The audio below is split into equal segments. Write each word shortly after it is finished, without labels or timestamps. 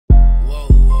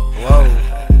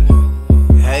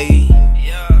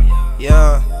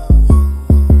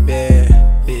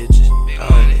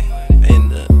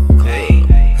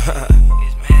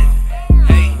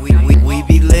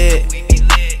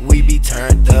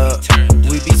up.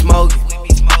 We be smoking,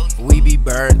 we be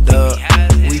burned up.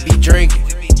 We be drinking,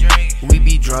 we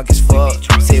be drunk as fuck.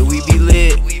 Say we be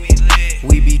lit,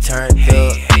 we be turned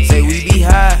up. Say we be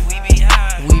high,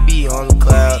 we be on the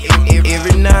cloud.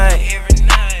 Every night,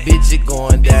 bitch, it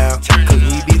going down. Cause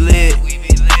we be lit,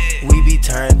 we be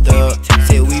turned up.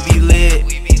 Say we be lit,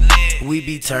 we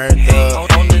be turned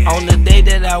up. On the day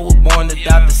that I was born, the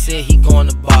doctor said he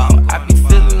gonna ball. I be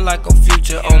feeling like I'm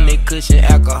Future on that cushion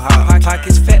alcohol.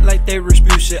 Pockets fat like they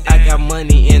Respucia, I got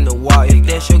money in the wall. If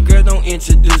that's your girl, don't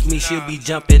introduce me, she'll be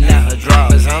jumping out her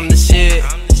drawers. Cause I'm the shit,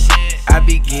 I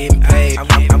be getting paid.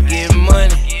 I'm getting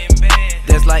money,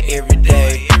 that's like every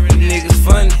day. You niggas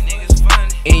funny,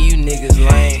 and you niggas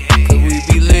lame. Cause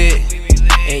we be lit,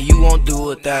 and you won't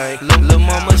do a thing. Lil'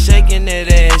 mama shaking that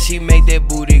ass, she make that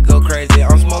booty go crazy.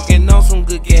 I'm smoking on some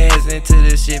good gas until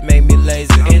this shit make me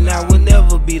lazy. And I will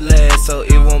never be last, so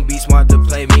it won't be smart to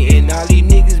play me. And all these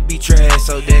niggas be trash,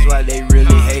 so that's why they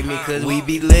really hate me. Cause we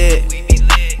be lit,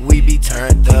 we be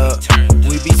turned up.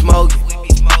 We be smoking,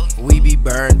 we be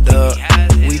burned up.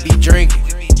 We be drinking,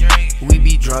 we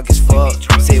be drunk as fuck.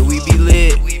 Say we be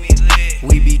lit,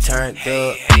 we be turned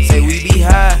up. Say we be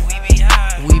high,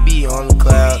 we be on the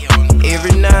cloud.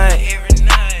 Every night,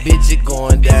 bitch, it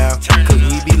going down. Cause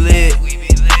we be lit,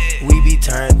 we be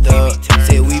turned up.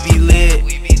 Say we be lit,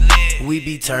 we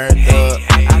be turned up.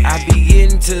 I be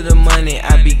getting to the money,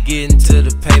 I be getting to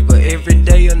the paper. Every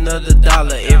day another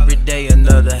dollar, every day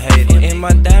another hater. And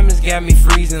my diamonds got me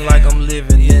freezing like I'm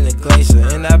living in a glacier.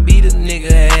 And I beat a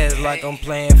nigga ass like I'm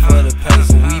playing for the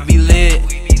Pacers. We be lit,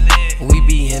 we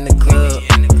be in the club.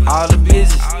 All the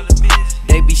bitches,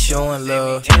 they be showing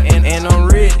love. And I'm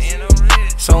rich,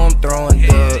 so I'm throwing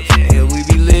dubs. Yeah, we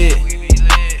be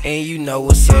lit, and you know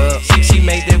what's up. She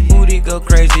make that booty go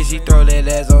crazy, she throw that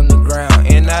ass on the ground.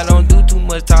 And I don't do too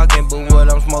much talking, but what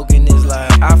I'm smoking is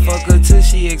loud. I fuck her till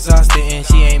she exhausted and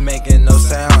she ain't making no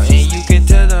sound. And you can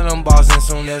tell that I'm bossing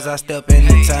soon as I step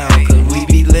into town. Cause we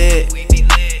be lit,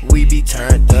 we be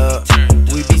turned up.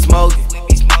 We be smoking,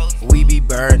 we be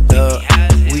burned up.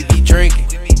 We be drinking,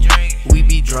 we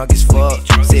be drunk as fuck.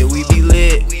 Say we be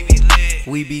lit,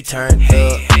 we be turned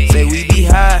up. Say we be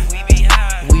high,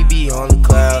 we be on the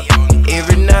cloud.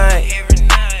 Every night,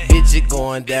 bitch, it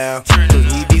going down. Cause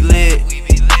we be lit,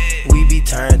 we be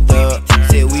turned up.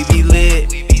 Say we be lit,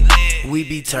 we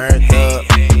be turned up.